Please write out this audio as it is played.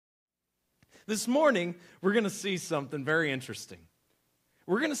This morning, we're going to see something very interesting.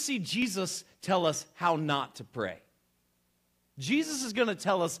 We're going to see Jesus tell us how not to pray. Jesus is going to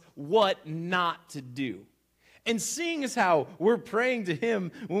tell us what not to do. And seeing as how we're praying to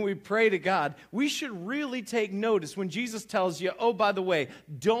him when we pray to God, we should really take notice when Jesus tells you, oh, by the way,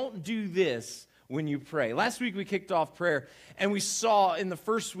 don't do this when you pray. Last week we kicked off prayer, and we saw in the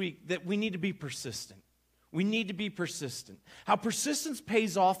first week that we need to be persistent. We need to be persistent. How persistence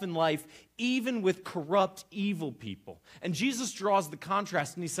pays off in life, even with corrupt, evil people. And Jesus draws the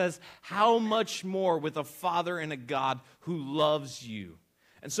contrast, and he says, how much more with a Father and a God who loves you.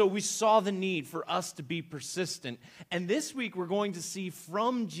 And so we saw the need for us to be persistent. And this week we're going to see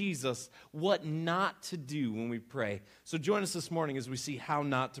from Jesus what not to do when we pray. So join us this morning as we see how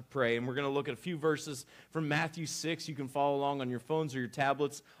not to pray. And we're going to look at a few verses from Matthew 6. You can follow along on your phones or your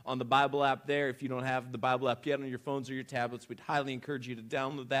tablets on the Bible app there. If you don't have the Bible app yet on your phones or your tablets, we'd highly encourage you to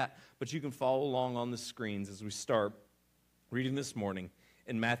download that. But you can follow along on the screens as we start reading this morning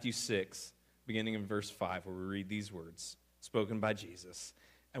in Matthew 6, beginning in verse 5, where we read these words spoken by Jesus.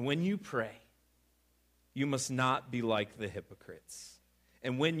 And when you pray, you must not be like the hypocrites.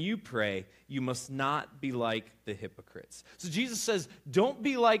 And when you pray, you must not be like the hypocrites. So Jesus says, don't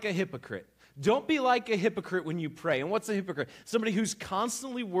be like a hypocrite. Don't be like a hypocrite when you pray. And what's a hypocrite? Somebody who's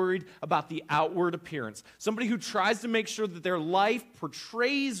constantly worried about the outward appearance. Somebody who tries to make sure that their life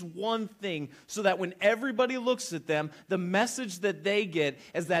portrays one thing so that when everybody looks at them, the message that they get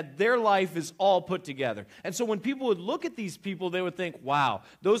is that their life is all put together. And so when people would look at these people, they would think, wow,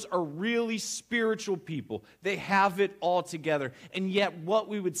 those are really spiritual people. They have it all together. And yet what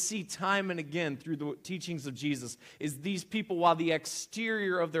we would see time and again through the teachings of Jesus is these people, while the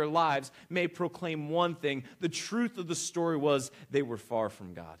exterior of their lives may proclaim one thing, the truth of the story was they were far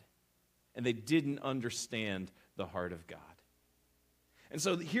from God, and they didn't understand the heart of God. And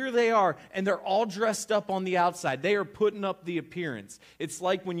so here they are, and they're all dressed up on the outside. They are putting up the appearance. It's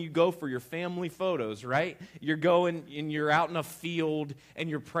like when you go for your family photos, right? You're going and you're out in a field, and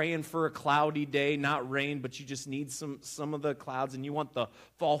you're praying for a cloudy day, not rain, but you just need some of the clouds, and you want the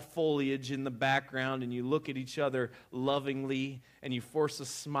fall foliage in the background, and you look at each other lovingly, and you force a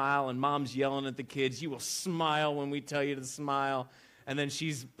smile, and mom's yelling at the kids, you will smile when we tell you to smile. And then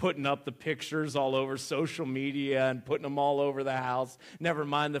she's putting up the pictures all over social media and putting them all over the house. Never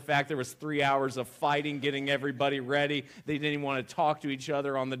mind the fact there was 3 hours of fighting, getting everybody ready. They didn't even want to talk to each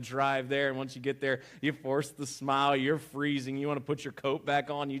other on the drive there. And once you get there, you force the smile. You're freezing. You want to put your coat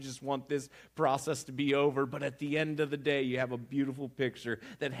back on. You just want this process to be over. But at the end of the day, you have a beautiful picture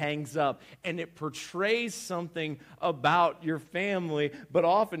that hangs up. And it portrays something about your family. But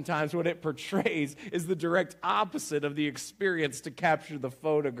oftentimes what it portrays is the direct opposite of the experience to capture the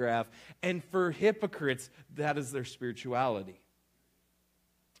photograph. And for hypocrites, that is their spirituality.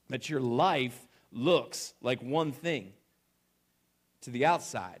 That your life looks like one thing to the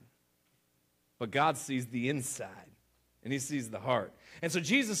outside, but God sees the inside, and he sees the heart. And so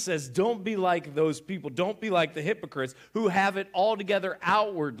Jesus says, don't be like those people. Don't be like the hypocrites who have it all together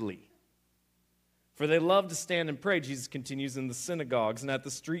outwardly. For they love to stand and pray, Jesus continues, in the synagogues and at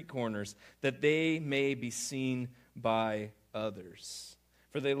the street corners, that they may be seen by others.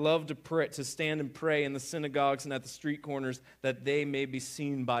 For they love to pray, to stand and pray in the synagogues and at the street corners, that they may be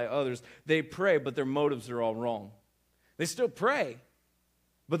seen by others. They pray, but their motives are all wrong. They still pray,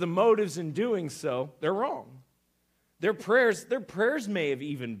 but the motives in doing so, they're wrong. Their prayers may have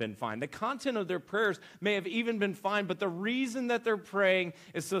even been fine. The content of their prayers may have even been fine, but the reason that they're praying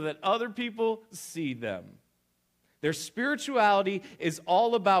is so that other people see them. Their spirituality is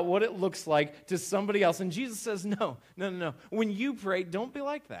all about what it looks like to somebody else. And Jesus says, no. When you pray, don't be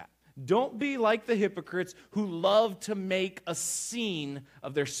like that. Don't be like the hypocrites who love to make a scene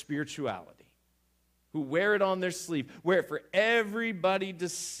of their spirituality, who wear it on their sleeve, wear it for everybody to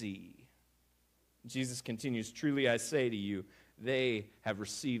see. Jesus continues, truly I say to you, they have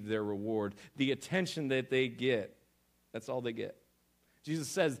received their reward. The attention that they get, that's all they get. Jesus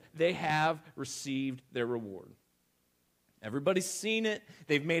says they have received their reward. Everybody's seen it.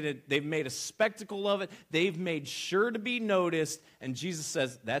 They've made a spectacle of it. They've made sure to be noticed. And Jesus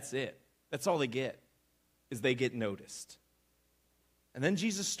says, that's it. That's all they get, is they get noticed. And then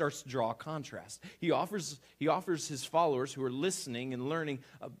Jesus starts to draw a contrast. He offers his followers who are listening and learning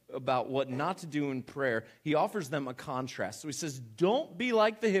about what not to do in prayer, he offers them a contrast. So he says, don't be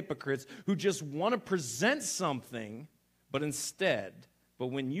like the hypocrites who just want to present something, but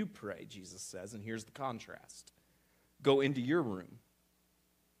when you pray, Jesus says, and here's the contrast, go into your room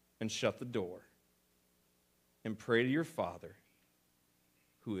and shut the door and pray to your Father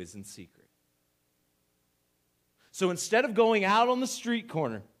who is in secret. So instead of going out on the street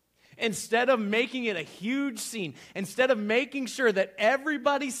corner Instead of making it a huge scene, instead of making sure that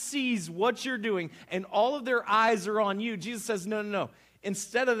everybody sees what you're doing and all of their eyes are on you, Jesus says, no, no, no.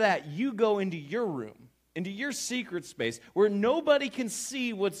 Instead of that, you go into your room, into your secret space where nobody can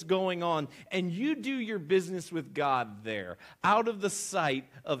see what's going on, and you do your business with God there, out of the sight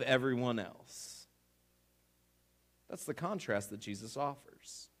of everyone else. That's the contrast that Jesus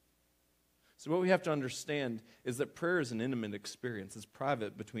offers. So what we have to understand is that prayer is an intimate experience. It's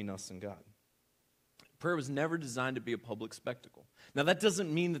private between us and God. Prayer was never designed to be a public spectacle. Now, that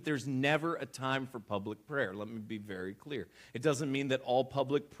doesn't mean that there's never a time for public prayer. Let me be very clear. It doesn't mean that all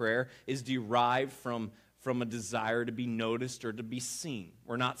public prayer is derived from a desire to be noticed or to be seen.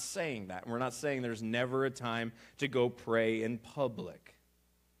 We're not saying that. We're not saying there's never a time to go pray in public.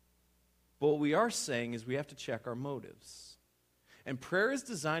 But what we are saying is we have to check our motives. And prayer is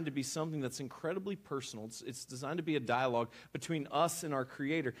designed to be something that's incredibly personal. It's designed to be a dialogue between us and our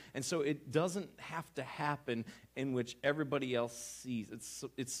Creator. And so it doesn't have to happen in which everybody else sees.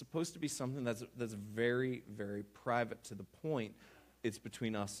 It's supposed to be something that's very, very private, to the point it's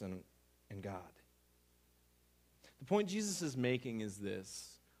between us and God. The point Jesus is making is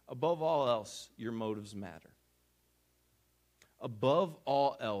this: above all else, your motives matter. Above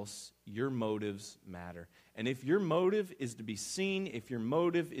all else, your motives matter. And if your motive is to be seen, if your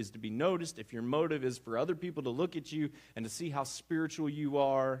motive is to be noticed, if your motive is for other people to look at you and to see how spiritual you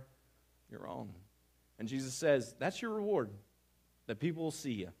are, you're wrong. And Jesus says, that's your reward, that people will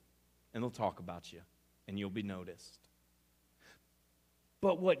see you and they'll talk about you and you'll be noticed.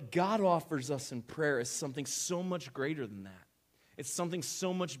 But what God offers us in prayer is something so much greater than that. It's something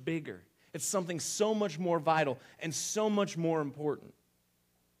so much bigger. It's something so much more vital and so much more important.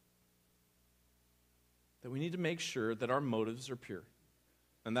 That we need to make sure that our motives are pure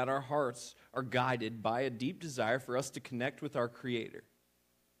and that our hearts are guided by a deep desire for us to connect with our Creator.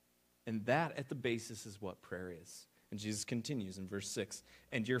 And that at the basis is what prayer is. And Jesus continues in verse 6,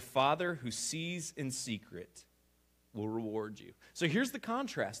 and your Father who sees in secret will reward you. So here's the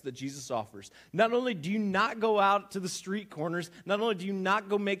contrast that Jesus offers. Not only do you not go out to the street corners, not only do you not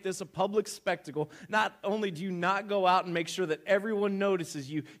go make this a public spectacle, not only do you not go out and make sure that everyone notices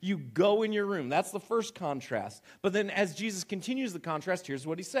you, you go in your room. That's the first contrast. But then as Jesus continues the contrast, here's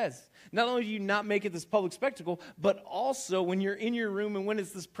what he says. Not only do you not make it this public spectacle, but also when you're in your room and when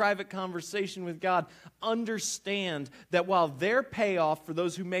it's this private conversation with God, understand that while their payoff for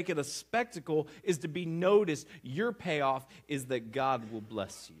those who make it a spectacle is to be noticed, your payoff is that God will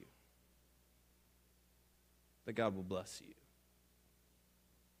bless you. That God will bless you.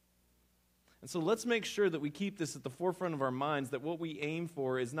 And so let's make sure that we keep this at the forefront of our minds, that what we aim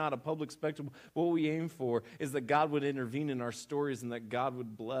for is not a public spectacle. What we aim for is that God would intervene in our stories and that God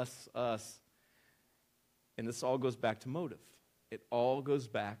would bless us. And this all goes back to motive. It all goes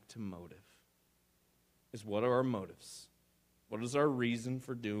back to motive. Is what are our motives? What is our reason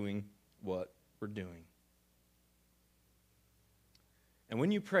for doing what we're doing? And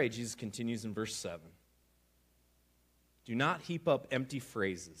when you pray, Jesus continues in verse 7, do not heap up empty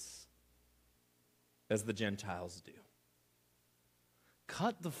phrases as the Gentiles do.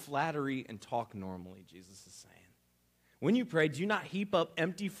 Cut the flattery and talk normally, Jesus is saying. When you pray, do not heap up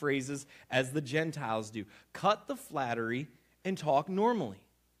empty phrases as the Gentiles do. Cut the flattery and talk normally.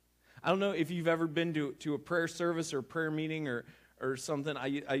 I don't know if you've ever been to a prayer service or a prayer meeting or something.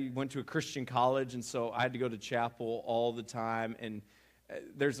 I went to a Christian college, and so I had to go to chapel all the time, and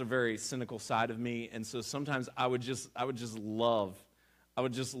there's a very cynical side of me, and so sometimes I would just love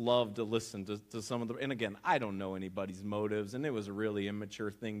to listen to some of the, and again, I don't know anybody's motives, and it was a really immature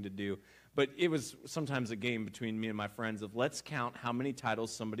thing to do, but it was sometimes a game between me and my friends of let's count how many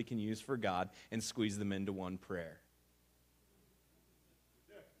titles somebody can use for God and squeeze them into one prayer.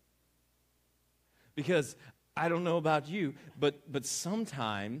 Because I don't know about you, but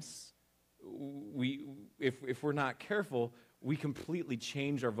sometimes if we're not careful, we completely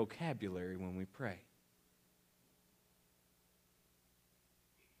change our vocabulary when we pray.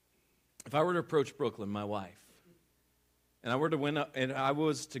 If I were to approach Brooklyn, my wife, and I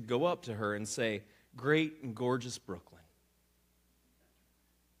was to go up to her and say, "Great and gorgeous Brooklyn,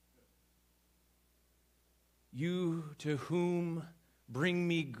 you to whom bring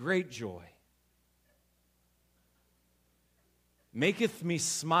me great joy, maketh me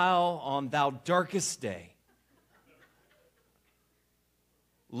smile on thou darkest day.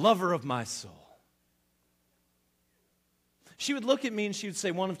 Lover of my soul." She would look at me and she would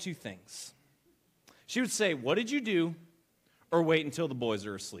say one of two things. She would say, "What did you do?" or "Wait until the boys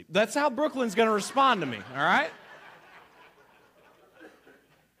are asleep." That's how Brooklyn's going to respond to me, all right?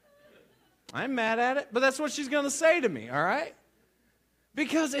 I'm mad at it, but that's what she's going to say to me, all right?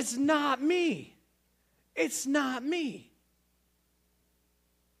 Because it's not me. It's not me.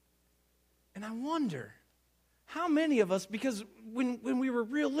 And I wonder how many of us, because when we were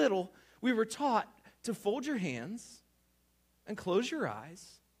real little, we were taught to fold your hands and close your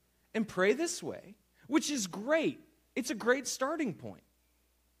eyes and pray this way, which is great. It's a great starting point.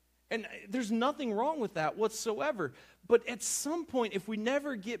 And there's nothing wrong with that whatsoever. But at some point, if we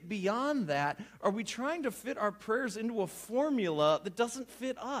never get beyond that, are we trying to fit our prayers into a formula that doesn't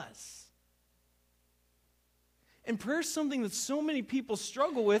fit us? And prayer is something that so many people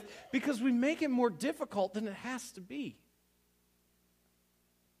struggle with because we make it more difficult than it has to be.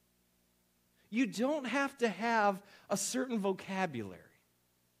 You don't have to have a certain vocabulary.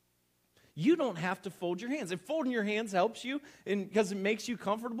 You don't have to fold your hands. If folding your hands helps you and because it makes you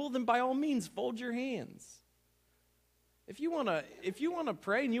comfortable, then by all means, fold your hands. If you want to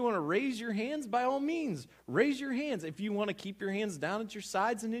pray and you want to raise your hands, by all means, raise your hands. If you want to keep your hands down at your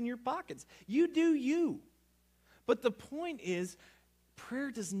sides and in your pockets, you do you. But the point is,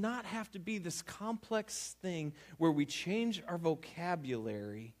 prayer does not have to be this complex thing where we change our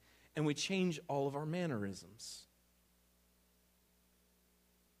vocabulary and we change all of our mannerisms.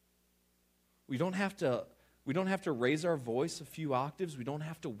 We don't have to raise our voice a few octaves. We don't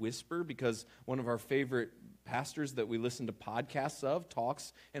have to whisper because one of our favorite pastors that we listen to podcasts of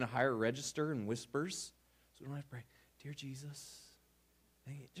talks in a higher register and whispers. So we don't have to pray, "Dear Jesus."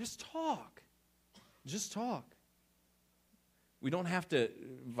 Just talk. Just talk. We don't have to,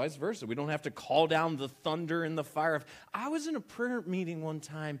 vice versa, we don't have to call down the thunder and the fire. I was in a prayer meeting one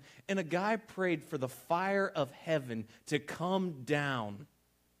time, and a guy prayed for the fire of heaven to come down.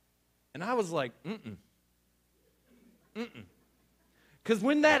 And I was like, Because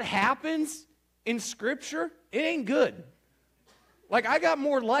when that happens in Scripture, it ain't good. Like, I got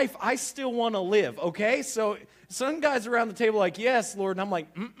more life, I still want to live, okay? So some guys around the table like, "Yes, Lord." And I'm like,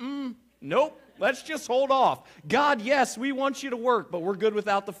 nope. Let's just hold off. God, yes, we want you to work, but we're good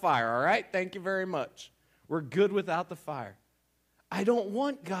without the fire, all right? Thank you very much. We're good without the fire. I don't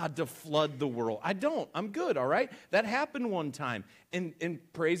want God to flood the world. I don't. I'm good, all right? That happened one time. And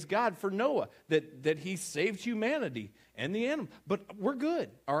praise God for Noah, that he saved humanity and the animal. But we're good,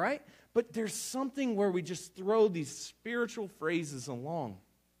 all right? But there's something where we just throw these spiritual phrases along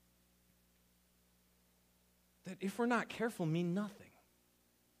that, if we're not careful, mean nothing.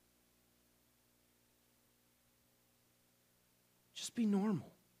 Just be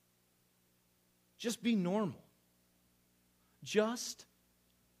normal. Just be normal. Just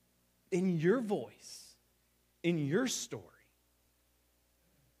in your voice, in your story,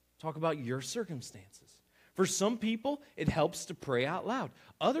 talk about your circumstances. For some people, it helps to pray out loud.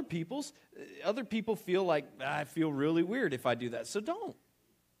 Other people feel like, "I feel really weird if I do that." So don't.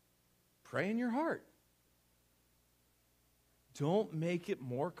 Pray in your heart. Don't make it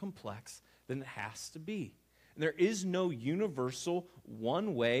more complex than it has to be. And there is no universal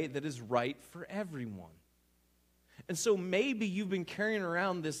one way that is right for everyone. And so maybe you've been carrying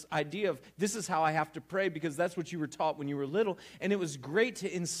around this idea of, this is how I have to pray because that's what you were taught when you were little. And it was great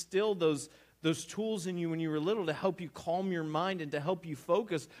to instill those tools in you when you were little to help you calm your mind and to help you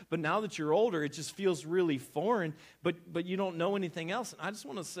focus. But now that you're older, it just feels really foreign, but you don't know anything else. And I just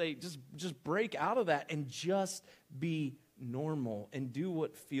want to say, just break out of that and just be normal and do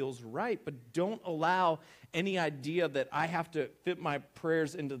what feels right. But don't allow any idea that I have to fit my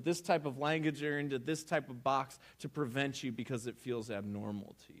prayers into this type of language or into this type of box to prevent you because it feels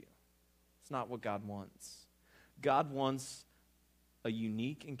abnormal to you. It's not what God wants. God wants a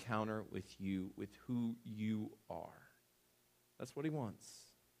unique encounter with you, with who you are. That's what he wants.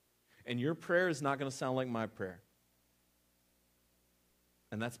 And your prayer is not going to sound like my prayer.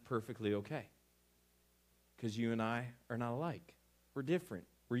 And that's perfectly okay. Because you and I are not alike. We're different.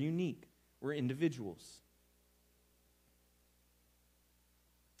 We're unique. We're individuals.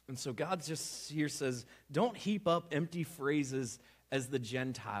 And so God just here says, don't heap up empty phrases as the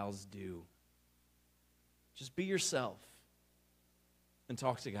Gentiles do. Just be yourself and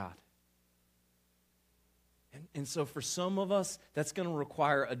talk to God. And so for some of us, that's going to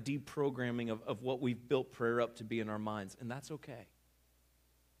require a deprogramming of what we've built prayer up to be in our minds. And that's okay.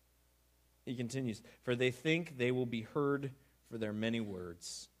 He continues, for they think they will be heard for their many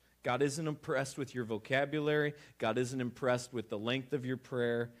words. God isn't impressed with your vocabulary. God isn't impressed with the length of your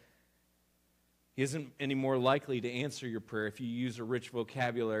prayer. He isn't any more likely to answer your prayer if you use a rich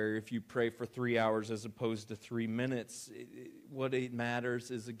vocabulary, if you pray for 3 hours as opposed to 3 minutes. What it matters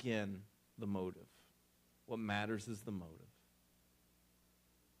is, again, the motive. What matters is the motive.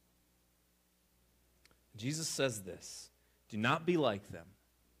 Jesus says this, do not be like them,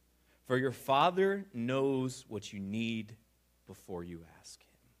 for your Father knows what you need before you ask him.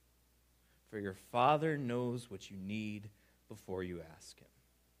 For your Father knows what you need before you ask him.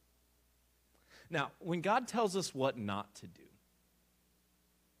 Now, when God tells us what not to do,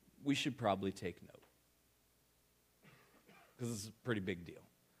 we should probably take note. Because it's a pretty big deal.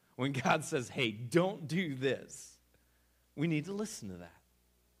 When God says, hey, don't do this, we need to listen to that.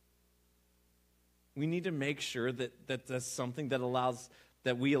 We need to make sure that that's something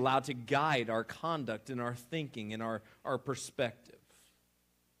that we allow to guide our conduct and our thinking and our perspective.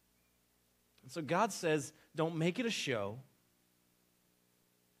 And so God says, don't make it a show,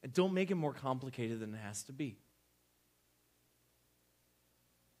 and don't make it more complicated than it has to be.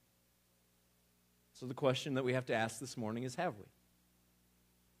 So the question that we have to ask this morning is, have we?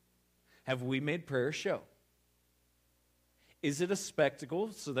 Have we made prayer a show? Is it a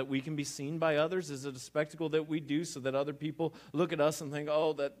spectacle so that we can be seen by others? Is it a spectacle that we do so that other people look at us and think,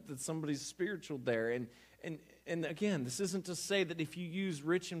 oh, that somebody's spiritual there? And again, this isn't to say that if you use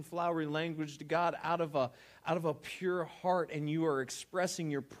rich and flowery language to God out of a pure heart and you are expressing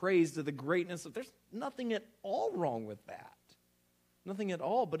your praise to the greatness of, there's nothing at all wrong with that. Nothing at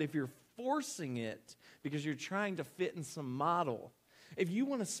all. But if you're forcing it because you're trying to fit in some model, if you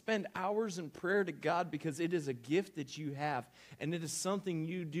want to spend hours in prayer to God because it is a gift that you have and it is something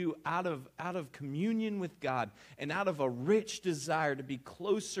you do out of communion with God and out of a rich desire to be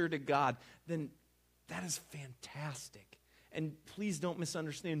closer to God, then that is fantastic. And please don't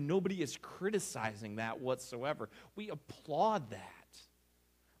misunderstand, nobody is criticizing that whatsoever. We applaud that.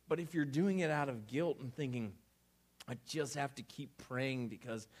 But if you're doing it out of guilt and thinking, I just have to keep praying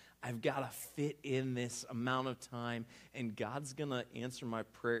because I've got to fit in this amount of time, and God's going to answer my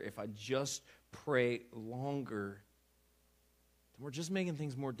prayer if I just pray longer, then we're just making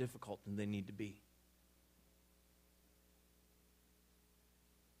things more difficult than they need to be.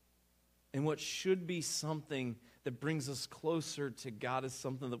 And what should be something that brings us closer to God is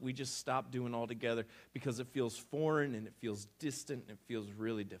something that we just stop doing altogether because it feels foreign and it feels distant and it feels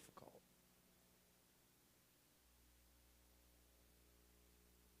really difficult.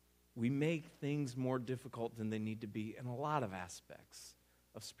 We make things more difficult than they need to be in a lot of aspects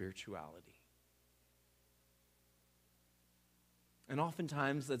of spirituality. And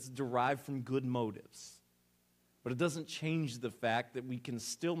oftentimes that's derived from good motives. But it doesn't change the fact that we can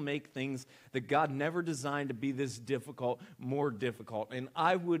still make things that God never designed to be this difficult, more difficult. And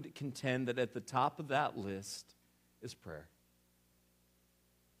I would contend that at the top of that list is prayer.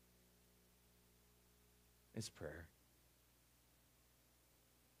 It's prayer.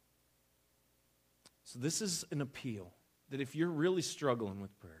 So this is an appeal that if you're really struggling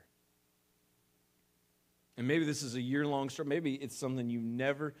with prayer, and maybe this is a year-long struggle, maybe it's something you've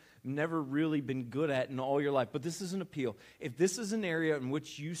never really been good at in all your life, but this is an appeal. If this is an area in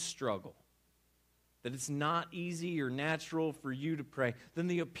which you struggle, that it's not easy or natural for you to pray, then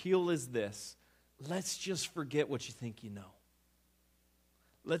the appeal is this: let's just forget what you think you know.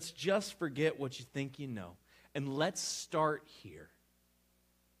 Let's just forget what you think you know, and let's start here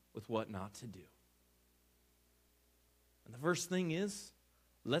with what not to do. And the first thing is,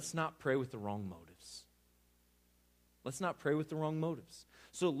 let's not pray with the wrong motives. Let's not pray with the wrong motives.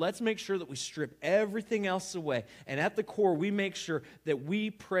 So let's make sure that we strip everything else away. And at the core, we make sure that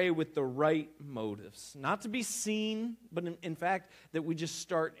we pray with the right motives. Not to be seen, but in fact, that we just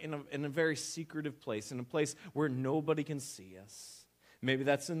start in a very secretive place, in a place where nobody can see us. Maybe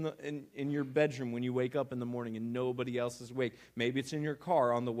that's in your bedroom when you wake up in the morning and nobody else is awake. Maybe it's in your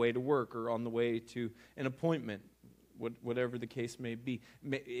car on the way to work or on the way to an appointment. Whatever the case may be.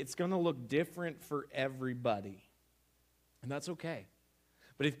 It's going to look different for everybody. And that's okay.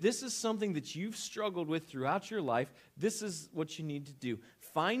 But if this is something that you've struggled with throughout your life, this is what you need to do.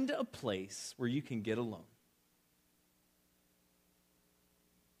 Find a place where you can get alone.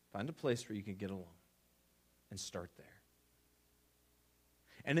 Find a place where you can get alone and start there.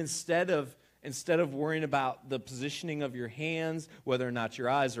 And instead of worrying about the positioning of your hands, whether or not your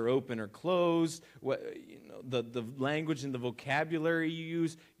eyes are open or closed, the language and the vocabulary you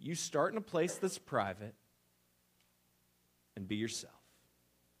use, you start in a place that's private and be yourself.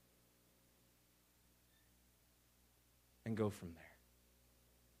 And go from there.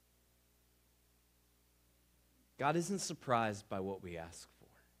 God isn't surprised by what we ask for.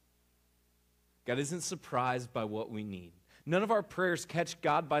 God isn't surprised by what we need. None of our prayers catch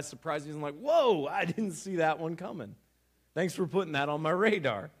God by surprise. He's like, whoa, I didn't see that one coming. Thanks for putting that on my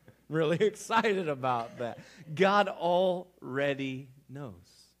radar. I'm really excited about that. God already knows.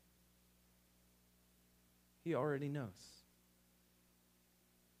 He already knows.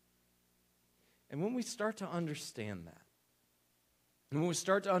 And when we start to understand that, And when we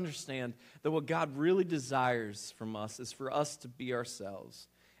start to understand that what God really desires from us is for us to be ourselves,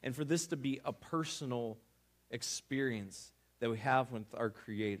 and for this to be a personal experience that we have with our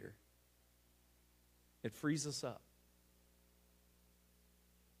Creator, it frees us up.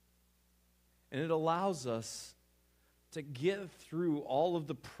 And it allows us to get through all of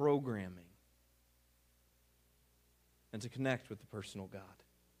the programming and to connect with the personal God.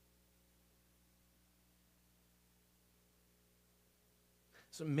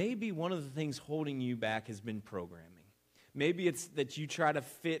 So maybe one of the things holding you back has been programming. Maybe it's that you try to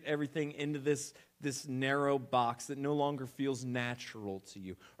fit everything into this narrow box that no longer feels natural to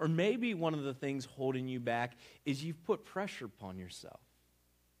you. Or maybe one of the things holding you back is you've put pressure upon yourself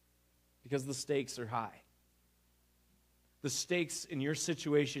because the stakes are high. The stakes in your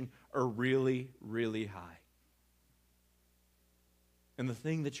situation are really, really high. And the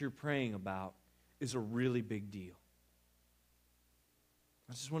thing that you're praying about is a really big deal.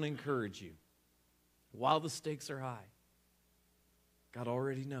 I just want to encourage you. While the stakes are high, God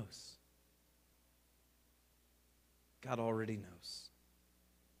already knows. God already knows.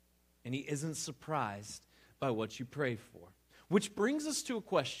 And He isn't surprised by what you pray for. Which brings us to a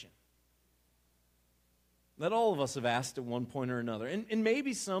question that all of us have asked at one point or another, and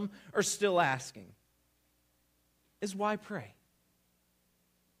maybe some are still asking, is why pray?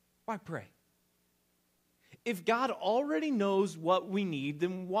 Why pray? If God already knows what we need,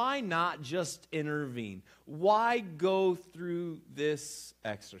 then why not just intervene? Why go through this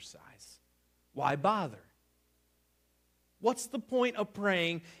exercise? Why bother? What's the point of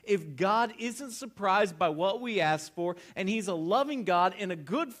praying if God isn't surprised by what we ask for, and He's a loving God and a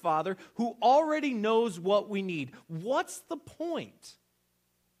good Father who already knows what we need? What's the point?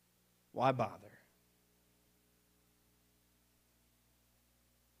 Why bother?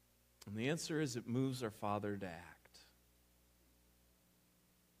 And the answer is it moves our Father to act.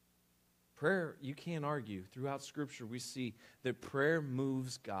 Prayer, you can't argue. Throughout Scripture, we see that prayer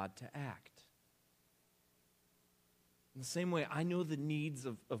moves God to act. In the same way, I know the needs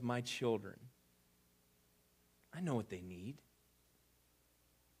of my children. I know what they need.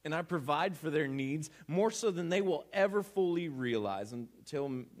 And I provide for their needs more so than they will ever fully realize until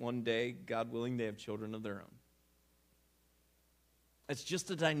one day, God willing, they have children of their own. It's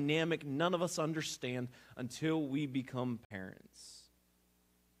just a dynamic none of us understand until we become parents.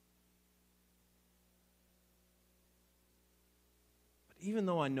 But even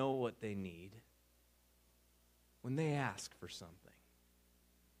though I know what they need, when they ask for something,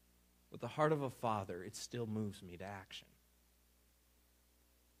 with the heart of a father, it still moves me to action.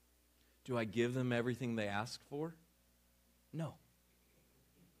 Do I give them everything they ask for? No.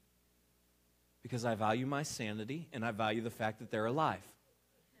 Because I value my sanity and I value the fact that they're alive.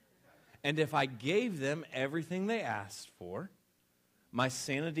 And if I gave them everything they asked for, my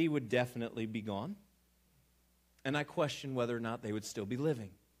sanity would definitely be gone. And I question whether or not they would still be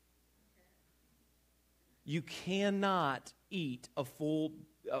living. You cannot eat a full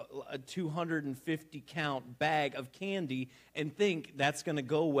 250 count bag of candy and think that's going to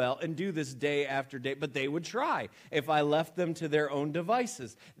go well and do this day after day. But they would try. If I left them to their own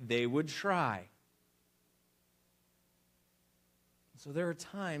devices, they would try. So there are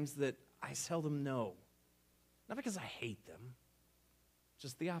times that I tell them no. Not because I hate them,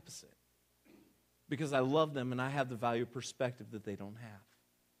 just the opposite. Because I love them and I have the value of perspective that they don't have.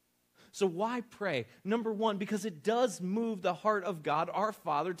 So why pray? Number one, because it does move the heart of God, our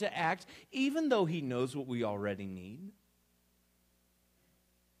Father, to act, even though He knows what we already need.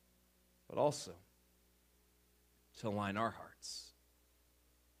 But also to align our hearts.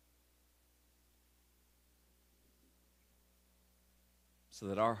 So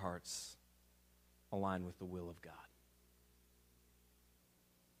that our hearts align with the will of God.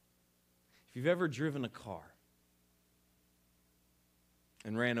 If you've ever driven a car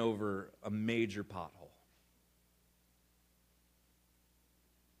and ran over a major pothole,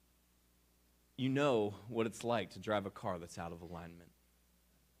 you know what it's like to drive a car that's out of alignment.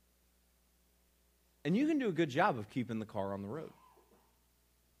 And you can do a good job of keeping the car on the road.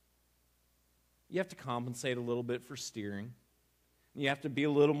 You have to compensate a little bit for steering. You have to be a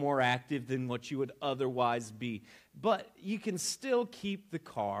little more active than what you would otherwise be. But you can still keep the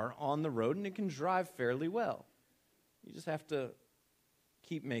car on the road and it can drive fairly well. You just have to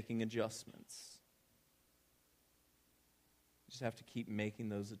keep making adjustments. You just have to keep making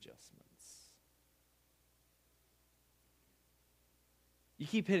those adjustments. You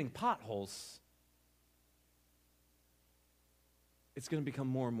keep hitting potholes, it's going to become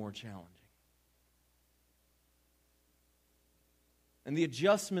more and more challenging. And the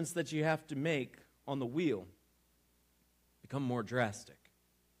adjustments that you have to make on the wheel become more drastic.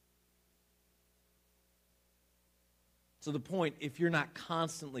 To the point, if you're not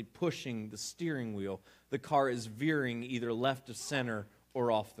constantly pushing the steering wheel, the car is veering either left of center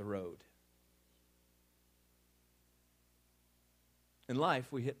or off the road. In life,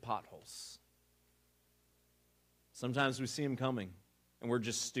 we hit potholes. Sometimes we see them coming, and we're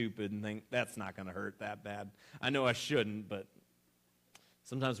just stupid and think, that's not going to hurt that bad. I know I shouldn't, but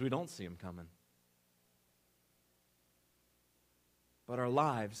sometimes we don't see them coming. But our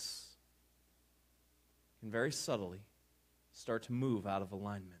lives can very subtly start to move out of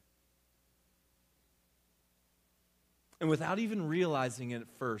alignment. And without even realizing it at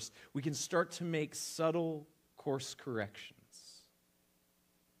first, we can start to make subtle course corrections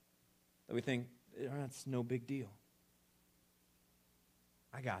that we think, that's no big deal.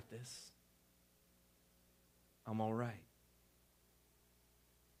 I got this. I'm all right.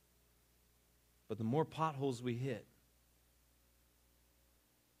 But the more potholes we hit,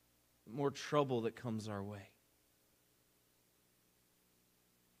 the more trouble that comes our way.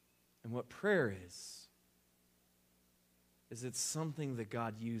 And what prayer is it's something that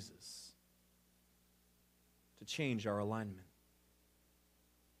God uses to change our alignment,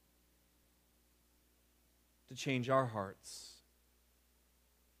 to change our hearts,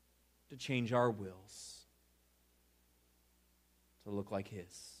 to change our wills, to look like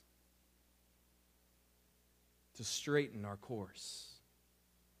His, to straighten our course,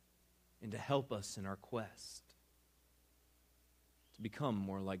 and to help us in our quest to become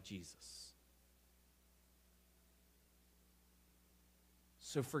more like Jesus.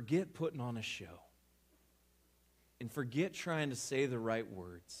 So forget putting on a show, and forget trying to say the right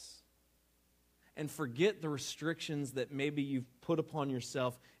words, and forget the restrictions that maybe you've put upon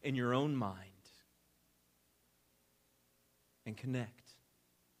yourself in your own mind, and connect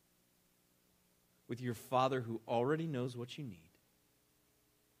with your Father who already knows what you need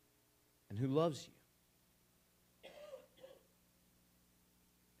and who loves you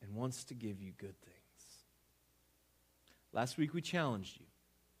and wants to give you good things. Last week we challenged you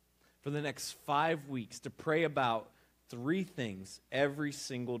for the next 5 weeks to pray about 3 things every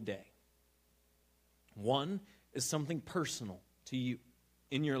single day. One is something personal to you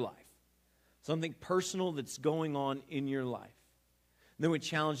in your life. Something personal that's going on in your life. And then we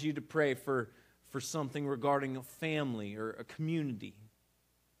challenge you to pray for something regarding a family or a community.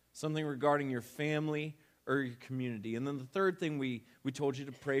 Something regarding your family or your community. And then the third thing we told you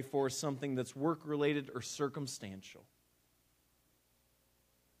to pray for is something that's work-related or circumstantial.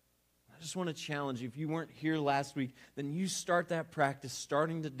 I just want to challenge you. If you weren't here last week, then you start that practice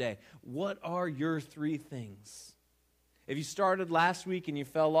starting today. What are your 3 things? If you started last week and you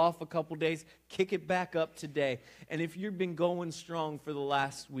fell off a couple days, kick it back up today. And if you've been going strong for the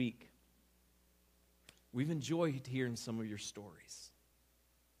last week, we've enjoyed hearing some of your stories.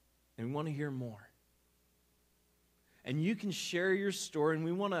 And we want to hear more. And you can share your story, and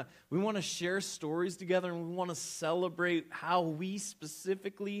we want to share stories together, and we want to celebrate how we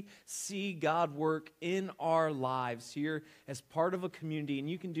specifically see God work in our lives here as part of a community. And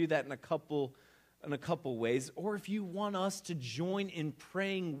you can do that in a couple ways. Or if you want us to join in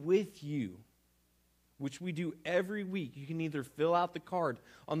praying with you, which we do every week, you can either fill out the card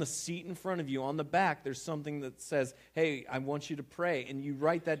on the seat in front of you. On the back, there's something that says, hey, I want you to pray. And you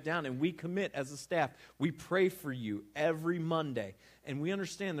write that down, and we commit as a staff. We pray for you every Monday. And we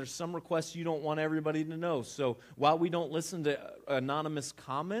understand there's some requests you don't want everybody to know. So while we don't listen to anonymous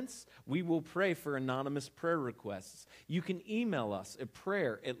comments, we will pray for anonymous prayer requests. You can email us at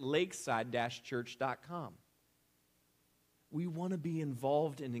prayer@lakeside-church.com. We want to be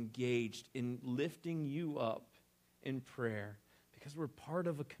involved and engaged in lifting you up in prayer because we're part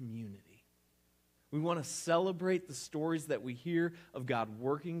of a community. We want to celebrate the stories that we hear of God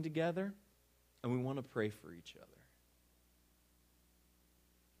working together, and we want to pray for each other.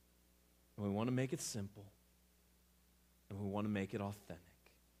 And we want to make it simple, and we want to make it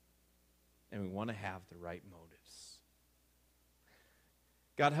authentic, and we want to have the right motives.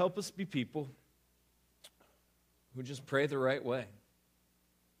 God, help us be people who just pray the right way.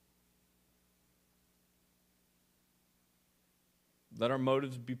 Let our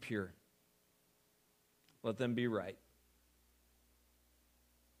motives be pure. Let them be right.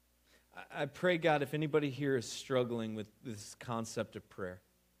 I pray, God, if anybody here is struggling with this concept of prayer,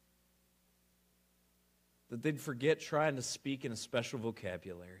 that they'd forget trying to speak in a special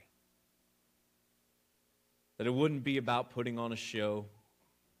vocabulary. That it wouldn't be about putting on a show.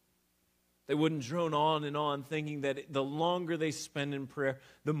 They wouldn't drone on and on thinking that the longer they spend in prayer,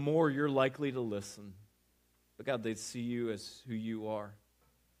 the more you're likely to listen. But God, they'd see you as who you are,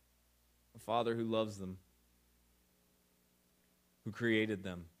 a Father who loves them, who created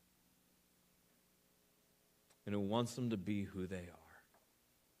them, and who wants them to be who they are.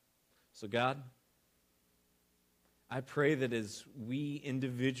 So God, I pray that as we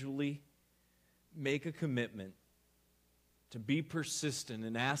individually make a commitment to be persistent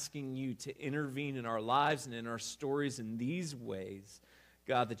in asking you to intervene in our lives and in our stories in these ways,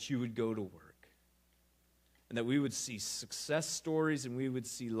 God, that you would go to work. And that we would see success stories and we would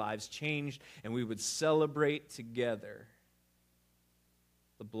see lives changed and we would celebrate together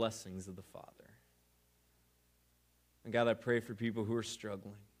the blessings of the Father. And God, I pray for people who are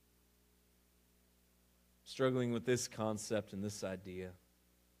struggling with this concept and this idea.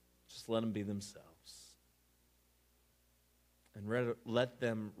 Just let them be themselves. And let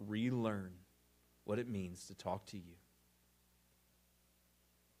them relearn what it means to talk to you.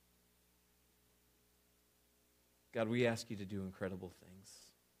 God, we ask you to do incredible things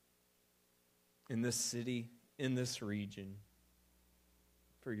in this city, in this region,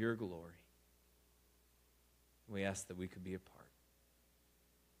 for your glory. We ask that we could be a part.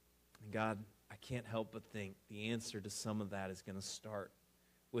 And God, I can't help but think the answer to some of that is going to start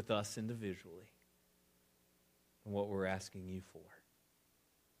with us individually and what we're asking you for.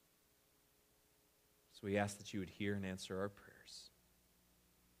 So we ask that you would hear and answer our prayers.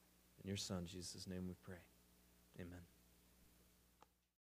 In your Son, Jesus' name we pray. Amen.